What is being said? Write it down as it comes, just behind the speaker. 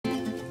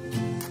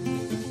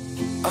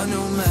A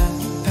new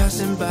man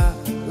passing by.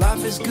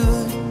 Life is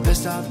good,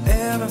 best I've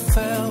ever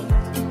felt.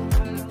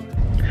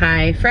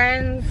 Hi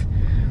friends,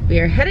 we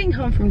are heading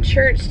home from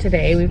church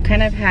today. We've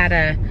kind of had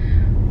a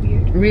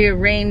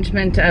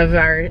rearrangement of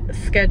our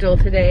schedule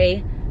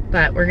today,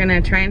 but we're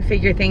gonna try and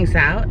figure things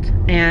out.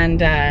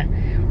 And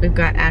we've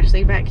got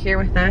Ashley back here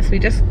with us. We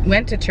just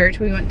went to church.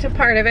 We went to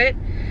part of it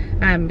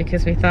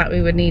because we thought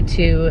we would need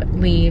to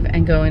leave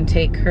and go and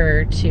take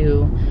her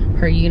to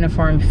her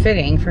uniform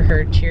fitting for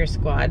her cheer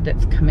squad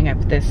that's coming up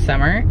this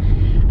summer.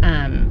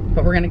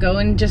 But we're gonna go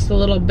in just a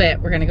little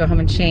bit. We're gonna go home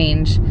and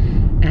change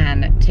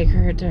and take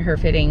her to her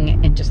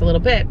fitting in just a little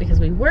bit because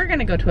we were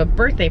gonna go to a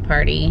birthday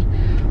party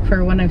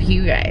for one of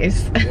you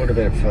guys. Would have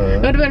been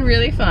fun. Would have been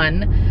really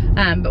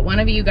fun. But one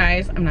of you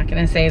guys, I'm not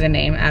gonna say the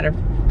name out of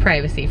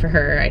privacy for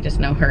her. I just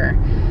know her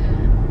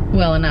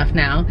well enough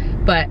now.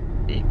 But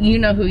you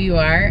know who you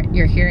are.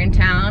 You're here in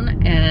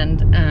town, and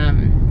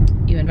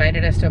you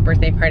invited us to a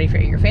birthday party for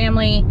your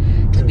family.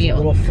 To be a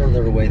little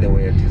further away than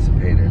we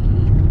anticipated.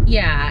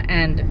 Yeah,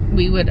 and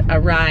we would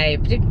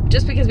arrive,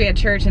 just because we had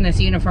church in this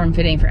uniform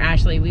fitting for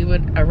Ashley, we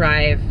would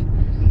arrive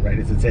right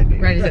as it's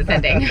ending. Right as it's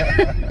ending.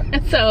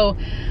 So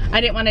I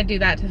didn't want to do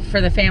that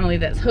for the family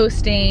that's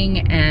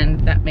hosting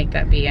and make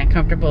that be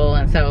uncomfortable.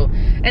 And so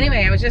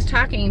anyway, I was just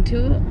talking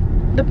to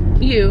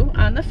you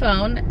on the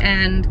phone,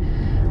 and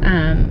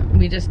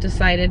we just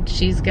decided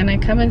she's gonna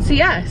come and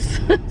see us.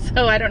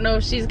 So I don't know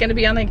if she's gonna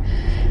be on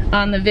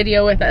the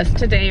video with us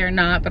today or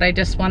not, but I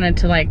just wanted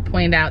to like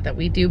point out that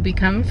we do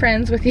become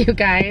friends with you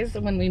guys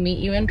when we meet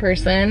you in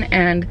person.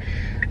 And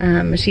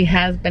she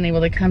has been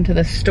able to come to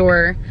the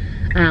store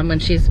when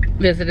she's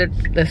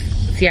visited the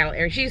Seattle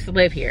area. She used to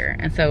live here,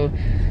 and so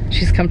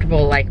she's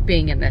comfortable like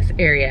being in this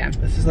area.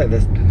 This is like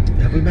this.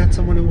 Have we met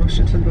someone in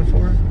Washington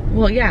before?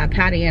 Well, yeah,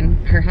 Patty and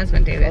her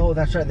husband David. Oh,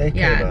 that's right. They came.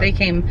 Yeah, they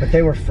came. But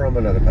they were from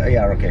another.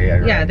 Yeah, okay,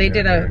 yeah. Yeah, right, they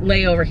did a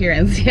layover here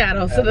in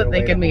Seattle so that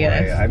they could meet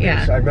us.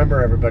 I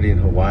remember everybody in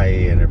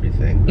Hawaii and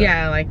everything. But.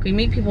 Yeah, like we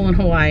meet people in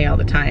Hawaii all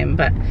the time.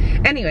 But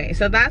anyway,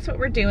 so that's what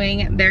we're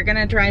doing. They're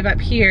gonna drive up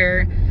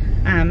here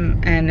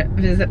and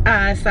visit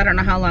us. I don't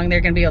know how long they're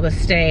gonna be able to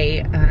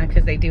stay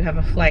because they do have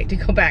a flight to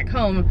go back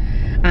home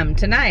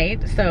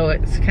tonight. So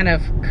it's kind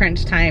of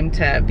crunch time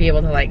to be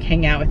able to like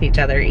hang out with each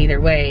other either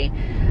way.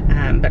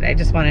 But I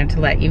just wanted to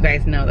let you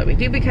guys know that we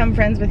do become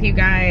friends with you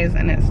guys,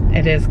 and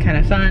it is kind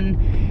of fun.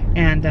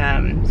 And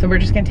so we're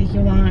just gonna take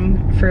you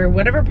along for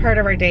whatever part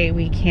of our day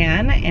we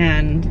can.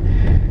 And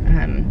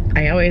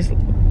I always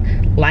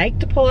like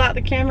to pull out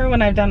the camera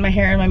when I've done my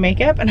hair and my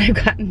makeup and I've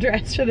gotten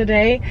dressed for the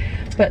day.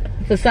 But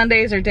the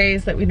Sundays are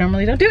days that we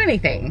normally don't do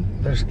anything.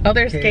 There's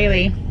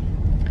Kaylee.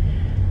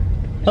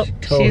 Oh,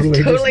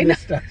 she's totally not.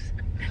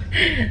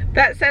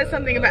 That says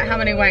something about how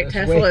many white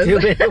Teslas. Way too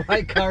many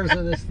white cars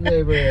in this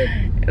neighborhood.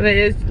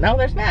 No,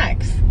 there's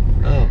Max.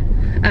 Oh.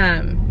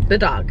 The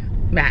dog,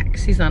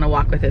 Max. He's on a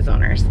walk with his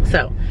owners.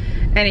 So,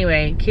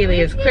 anyway, Kaylee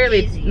is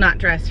clearly not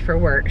dressed for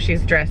work.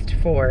 She's dressed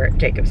for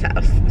Jacob's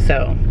house.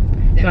 So,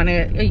 you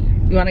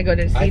wanna go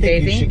to see Daisy? I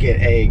think you should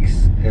get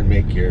eggs and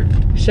make your.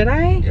 Should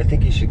I? I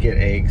think you should get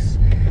eggs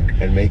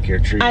and make your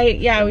treat.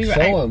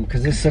 Show them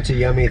because it's such a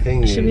yummy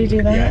thing. Should we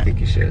do that? Yeah, I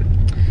think you should.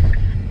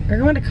 We're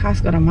going to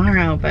Costco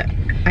tomorrow, but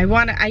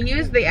I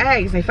use the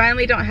eggs. I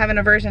finally don't have an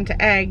aversion to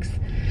eggs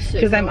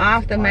because I'm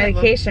off the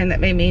medication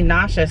that made me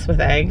nauseous with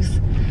eggs.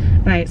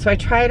 And so I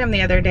tried them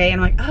the other day and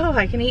I'm like, oh,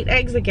 I can eat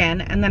eggs again.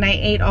 And then I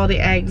ate all the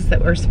eggs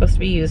that were supposed to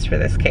be used for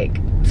this cake.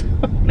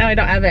 So now I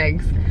don't have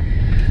eggs.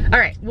 All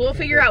right, we'll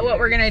figure out what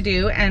we're gonna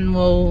do and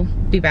we'll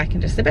be back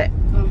in just a bit.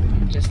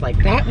 Just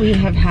like that, we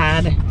have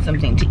had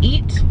something to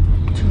eat,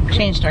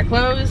 changed our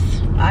clothes.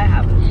 I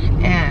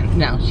haven't. And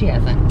no, she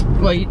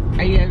hasn't. Well, you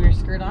have your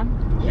skirt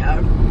on?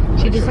 Yeah.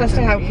 She just has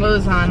to have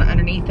clothes on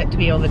underneath it to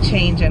be able to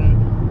change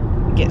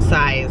and get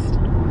sized.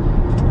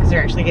 Because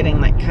they're actually getting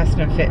like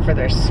custom fit for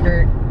their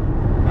skirt.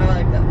 I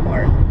like that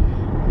part.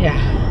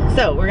 Yeah.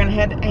 So we're gonna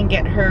head and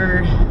get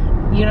her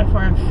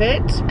uniform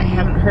fit. I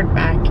haven't heard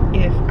back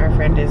if our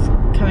friend is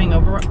coming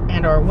over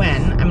and or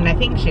when. I mean, I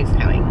think she's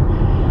coming.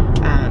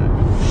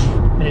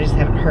 But I just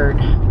haven't heard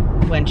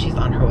when she's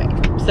on her way.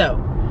 So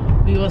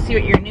we will see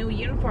what your new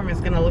uniform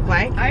is gonna look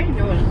like. I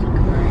know what it's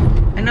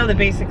correct. I know the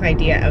basic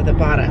idea of the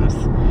bottoms.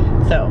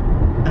 So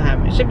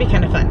it should be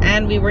kind of fun.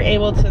 And we were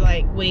able to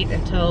like wait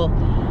until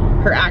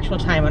her actual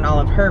time when all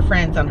of her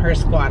friends on her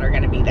squad are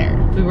gonna be there.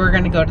 We were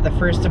gonna go to the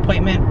first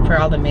appointment for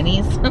all the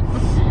minis.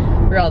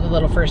 For all the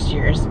little first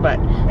years, but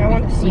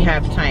we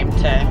have time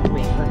to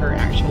wait for her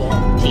actual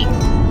team.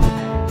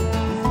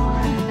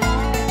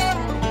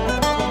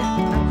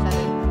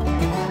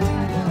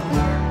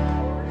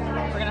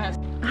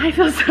 I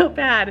feel so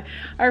bad.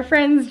 Our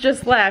friends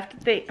just left.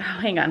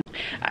 Hang on.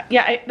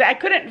 Yeah, I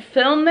couldn't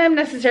film them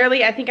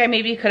necessarily. I think I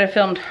maybe could have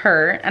filmed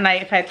her. And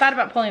if I thought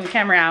about pulling the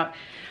camera out,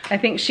 I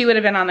think she would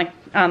have been on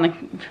the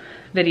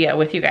video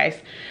with you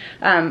guys.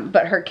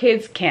 But her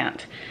kids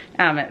can't.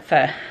 It's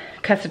a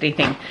custody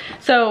thing.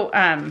 So,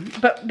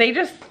 but they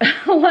just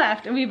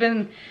left, and we've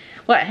been,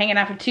 what, hanging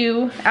out for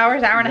 2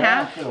 hours, hour and a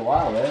half? It's been a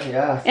while, man.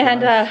 Yeah.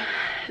 And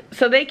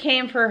so they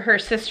came for her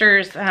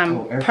sister's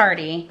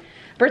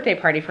birthday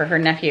party for her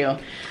nephew.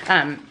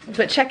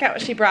 But check out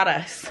what she brought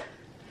us.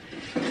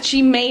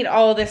 She made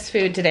all this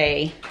food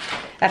today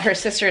at her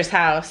sister's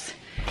house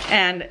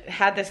and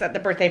had this at the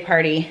birthday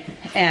party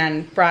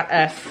and brought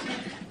us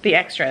the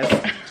extras.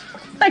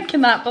 I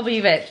cannot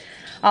believe it.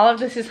 All of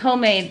this is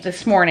homemade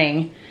this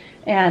morning.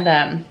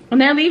 And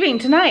they're leaving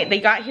tonight. They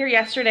got here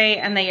yesterday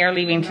and they are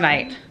leaving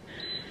tonight.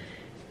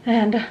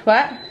 And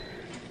what?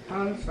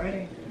 On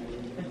Friday.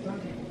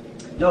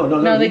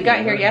 No, they got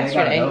here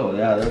yesterday. Oh,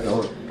 yeah, they're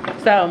going.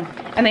 So,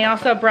 and they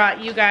also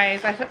brought you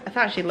guys, I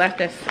thought she left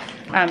this,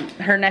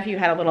 her nephew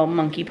had a little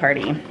monkey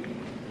party.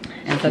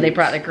 And so they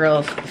brought the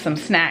girls some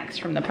snacks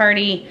from the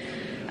party.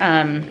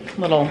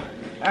 Little...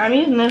 I'm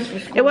using this for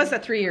school. It was a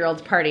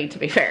 3-year-old's party, to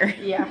be fair.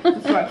 Yeah,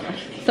 that's what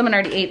Someone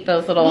already ate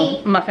those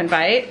little muffin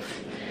bites.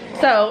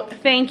 So,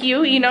 thank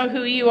you. You know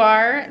who you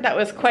are. That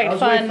was quite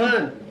fun. Really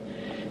fun.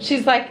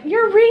 She's like,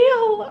 you're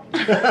real.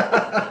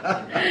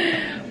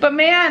 But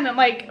man,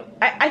 like,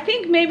 I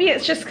think maybe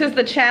it's just because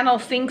the channel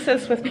syncs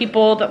us with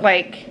people that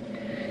like,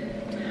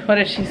 what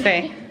did she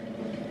say?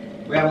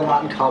 We have a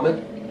lot in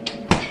common.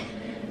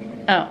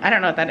 Oh, I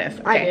don't know what that is.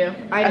 Okay.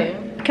 I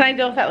do. Can I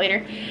deal with that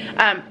later?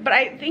 But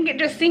I think it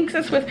just syncs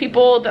us with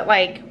people that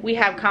like, we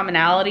have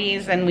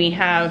commonalities and we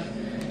have,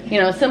 you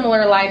know,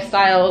 similar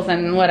lifestyles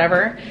and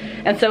whatever.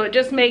 And so it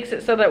just makes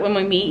it so that when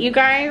we meet you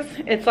guys,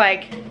 it's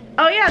like,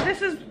 oh yeah,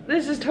 this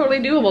is totally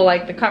doable.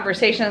 Like the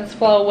conversations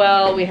flow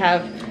well. We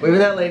have... Even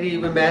that lady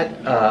we met,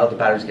 the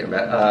batteries getting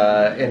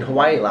met, in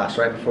Hawaii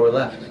right before we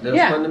left. It was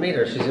fun to meet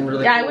her. She seemed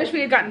really cool. I wish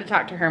we had gotten to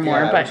talk to her more.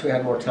 Yeah, but I wish we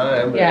had more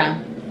time. But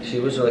yeah. She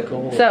was really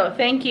cool. So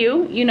thank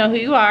you. You know who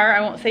you are.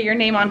 I won't say your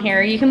name on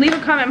here. You can leave a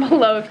comment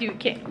below if you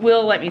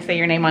will let me say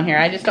your name on here.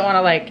 I just don't want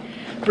to like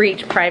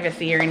breach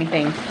privacy or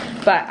anything.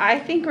 But I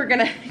think we're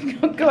gonna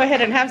go ahead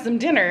and have some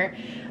dinner.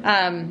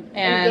 And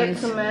get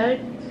some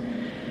eggs.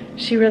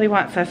 She really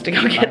wants us to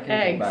go get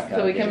eggs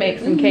so we can make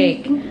some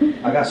cake.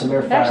 I got some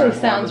air fryer. It actually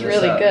sounds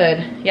really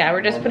good. Yeah,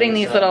 we're just putting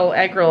these little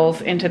egg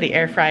rolls into the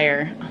air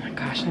fryer. Oh my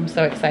gosh, I'm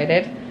so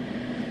excited.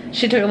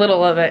 She took a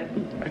little of it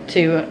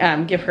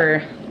to give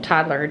her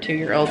toddler,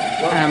 2-year-old,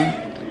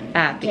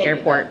 at the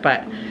airport.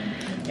 But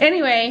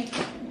anyway,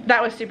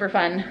 that was super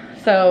fun.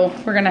 So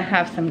we're gonna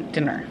have some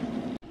dinner.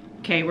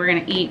 Okay, we're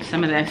gonna eat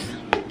some of this.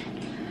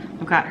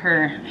 I've got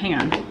her, hang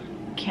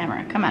on,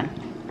 camera, come on.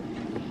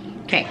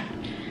 Okay,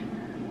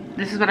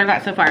 this is what I've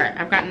got so far.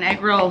 I've got an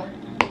egg roll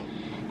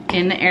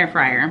in the air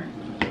fryer.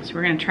 So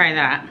we're gonna try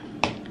that.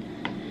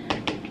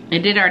 I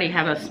did already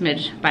have a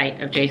smidge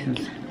bite of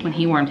Jason's when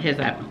he warmed his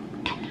up.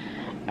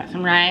 Got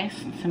some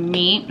rice, some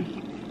meat.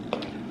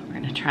 We're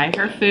gonna try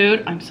her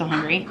food. I'm so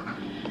hungry.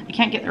 I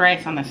can't get the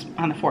rice on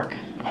the fork.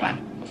 Come on.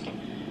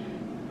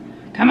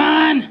 Come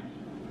on.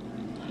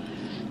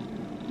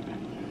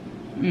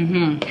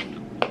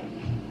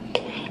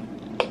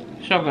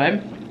 So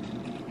good.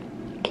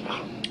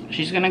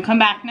 She's gonna come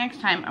back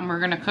next time and we're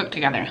gonna cook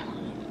together.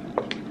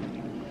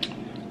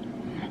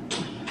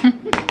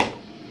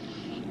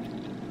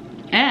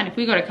 And if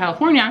we go to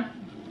California,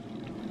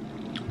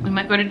 we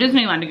might go to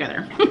Disneyland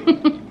together.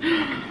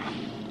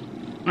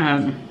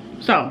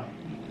 So,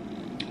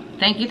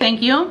 thank you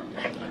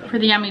for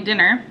the yummy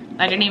dinner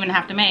I didn't even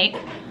have to make.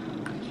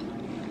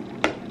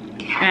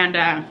 And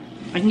I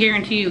can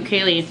guarantee you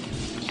Kaylee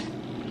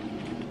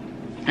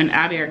and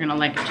Abby are gonna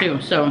like it too.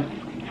 So,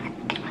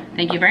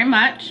 thank you very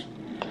much.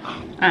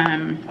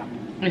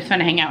 It was fun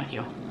to hang out with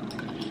you.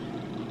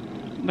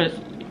 But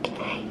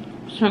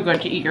it's so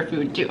good to eat your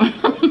food too.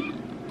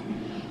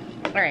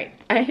 All right,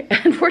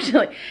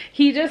 unfortunately,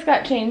 he just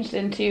got changed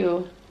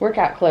into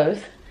workout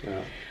clothes.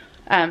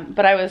 Yeah.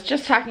 But I was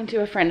just talking to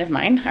a friend of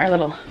mine,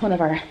 one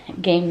of our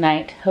game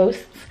night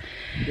hosts.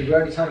 Did we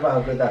already talk about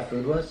how good that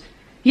food was?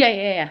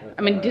 Yeah.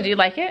 I mean, did you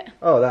like it?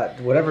 Oh,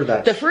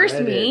 the first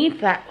meat,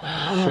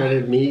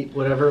 shredded meat,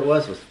 whatever it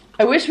was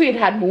I wish we had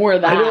had more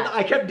of that.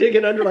 I kept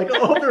digging under like,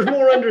 oh, there's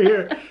more under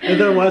here. And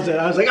there wasn't.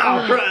 I was like,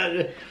 oh,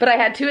 crud. But I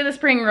had 2 of the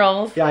spring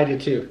rolls. Yeah, I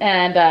did too.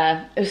 And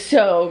it was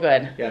so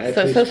good. Yeah, I had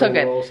so 2 spring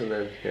good. rolls and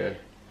then, yeah.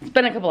 It's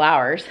been a couple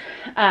hours.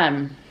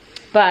 So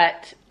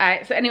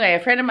anyway, a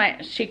friend of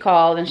mine, she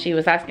called and she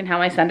was asking how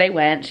my Sunday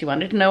went. She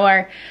wanted to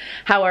know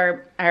how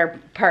our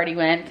party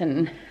went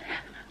and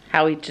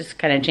how we just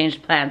kind of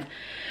changed plans.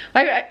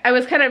 I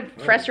was kind of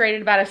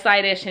frustrated about a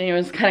side dish and he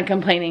was kind of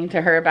complaining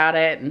to her about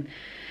it, and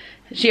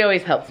she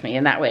always helps me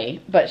in that way.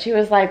 But she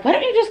was like, why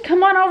don't you just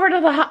come on over to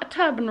the hot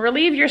tub and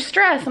relieve your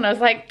stress? And I was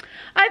like,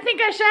 I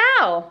think I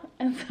shall.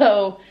 And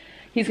so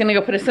he's gonna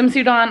go put a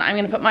swimsuit on. I'm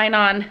gonna put mine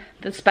on.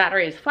 This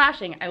battery is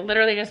flashing. I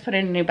literally just put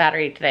in a new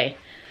battery today.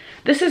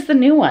 This is the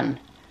new one.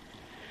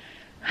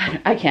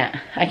 I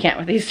can't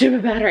with these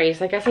stupid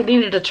batteries. I guess I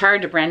needed to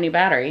charge a brand new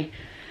battery.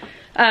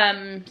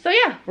 So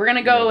yeah, we're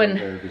gonna go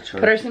and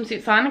put our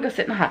swimsuits on and go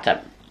sit in the hot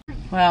tub.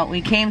 Well,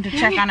 we came to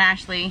check on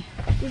Ashley,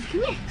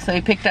 so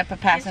we picked up a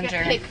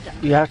passenger.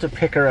 You have to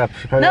pick her up.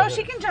 No,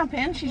 she can jump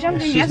in. She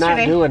jumped in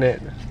yesterday. She's not doing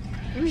it.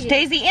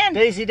 Daisy in.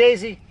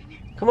 Daisy.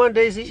 Come on,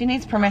 Daisy. She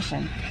needs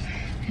permission.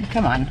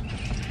 Come on.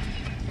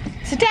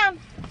 Sit down.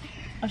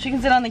 Oh, she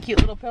can sit on the cute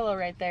little pillow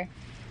right there.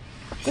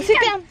 Go sit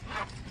down.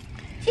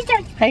 Sit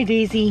down. Hi,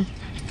 Daisy.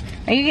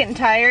 Are you getting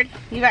tired?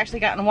 You've actually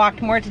gotten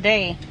walked more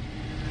today.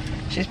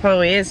 She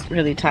probably is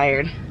really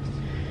tired.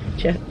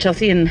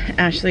 Chelsea and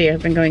Ashley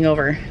have been going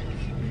over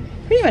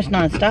pretty much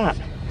non-stop.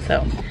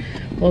 So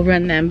we'll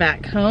run them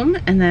back home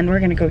and then we're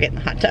gonna go get in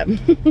the hot tub.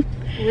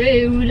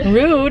 Rude.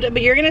 Rude,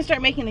 but you're gonna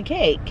start making the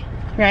cake,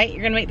 right?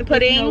 You're gonna make the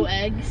pudding. No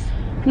eggs.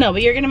 No,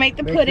 but you're gonna make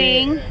the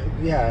pudding.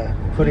 Yeah,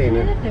 pudding.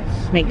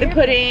 Make the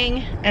pudding,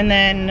 and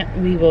then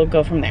we will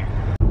go from there.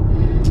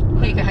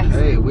 Hey guys.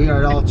 Hey, we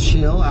are all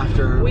chill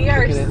after We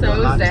are kicking it in the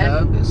so hot zen.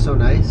 tub. It's so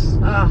nice.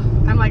 Oh,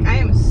 I'm like, I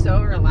am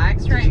so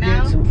relaxed right Did you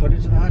now. get some footage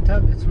of the hot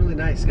tub? It's really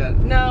nice. Got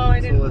No, I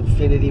a didn't. little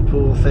infinity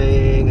pool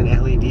thing and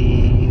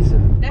LEDs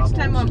and Next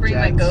time I'll bubbles bring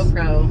my and jets.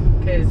 GoPro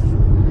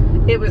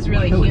because it was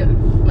really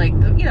cute. Like,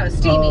 you know,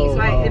 steamy, so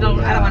I don't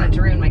want it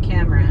to ruin my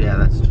camera. Yeah,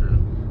 that's true.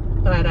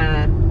 But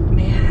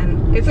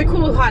man, it's a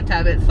cool hot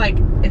tub. It's like,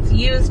 it's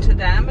used to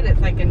them, but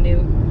it's like a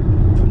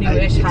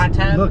newish hot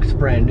tub. It looked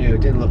brand new.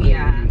 It didn't look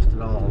Yeah. used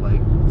at all. Like,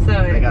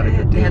 So they got a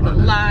good they had deal the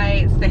on it.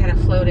 lights, they had a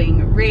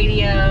floating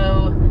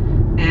radio,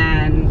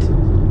 and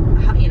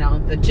you know,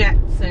 the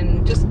jets,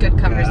 and just good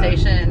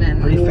conversation.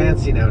 And pretty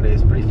fancy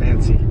nowadays. Pretty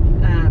fancy.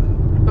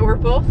 but we're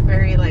both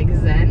very like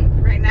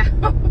zen right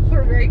now.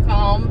 We're very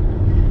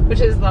calm, which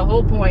is the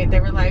whole point. They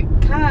were like,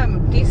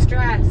 come,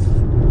 de-stress.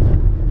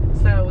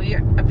 So we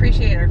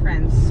appreciate our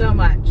friends so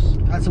much.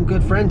 Got some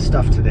good friend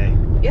stuff today.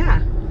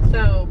 Yeah.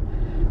 So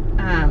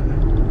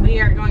we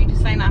are going to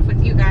sign off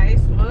with you guys.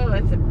 Oh,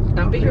 it's a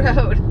bumpy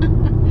road.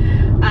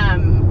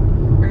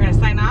 We're gonna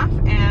sign off,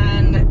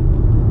 and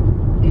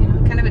you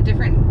know, kind of a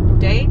different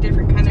day,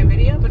 different kind of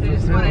video, but I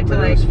just wanted to It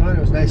like. was fun.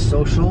 It was nice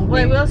social.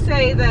 Well, I will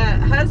say the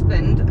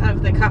husband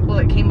of the couple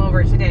that came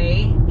over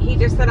today, he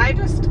just said,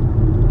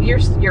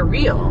 you're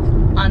real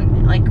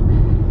on, like,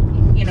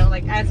 you know,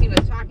 like as he was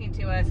talking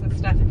to us and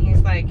stuff, and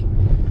he's like,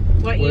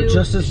 We're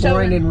just as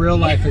boring in real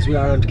life as we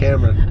are on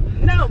camera.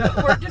 No, but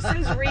we're just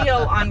as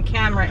real on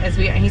camera as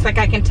we are. He's like,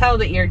 I can tell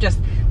that you're just,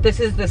 this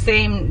is the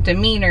same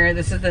demeanor,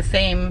 this is the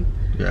same,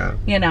 Yeah.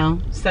 you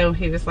know. So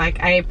he was like,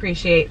 I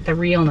appreciate the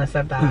realness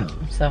of that.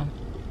 So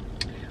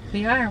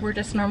we're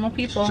just normal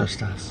people. It's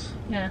just us.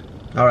 Yeah.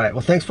 All right.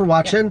 Well, thanks for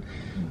watching.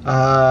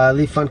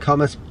 Leave fun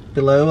comments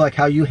below, like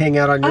how you hang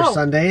out on your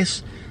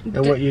Sundays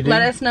and what you do.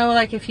 Let us know,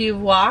 like, if you've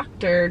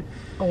walked or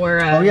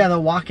oh yeah, the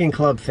walking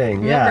club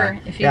thing. Remember, Yeah,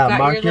 if you've got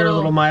mark your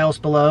little miles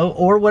below,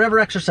 or whatever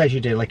exercise you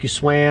did, like you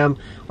swam,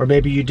 or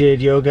maybe you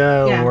did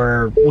yoga, Yeah.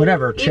 or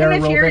whatever, chair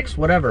Even if your aerobics,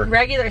 whatever.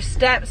 regular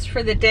steps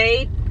for the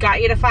day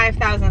got you to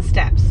 5,000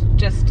 steps.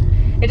 Just,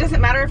 it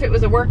doesn't matter if it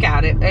was a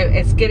workout.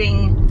 It's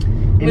getting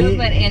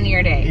movement in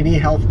your day. Any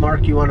health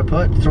mark you want to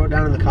put, throw it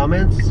down in the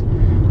comments.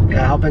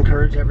 Help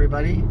encourage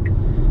everybody.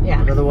 Yeah.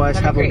 But otherwise,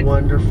 have a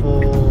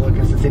wonderful, I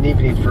guess it's an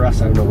evening for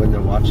us. I don't know when they're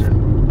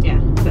watching. Yeah,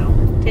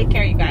 so take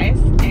care, you guys,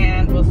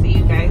 and we'll see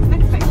you guys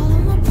next time.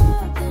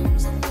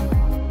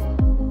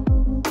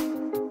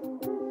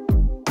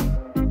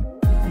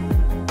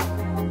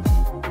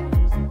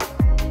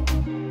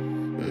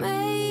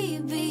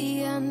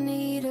 Maybe I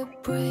need a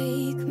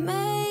break.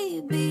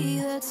 Maybe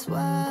that's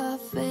why I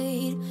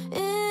fade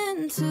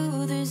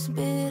into this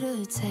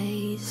bitter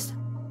taste.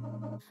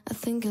 I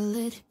think I'll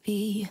let it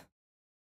be.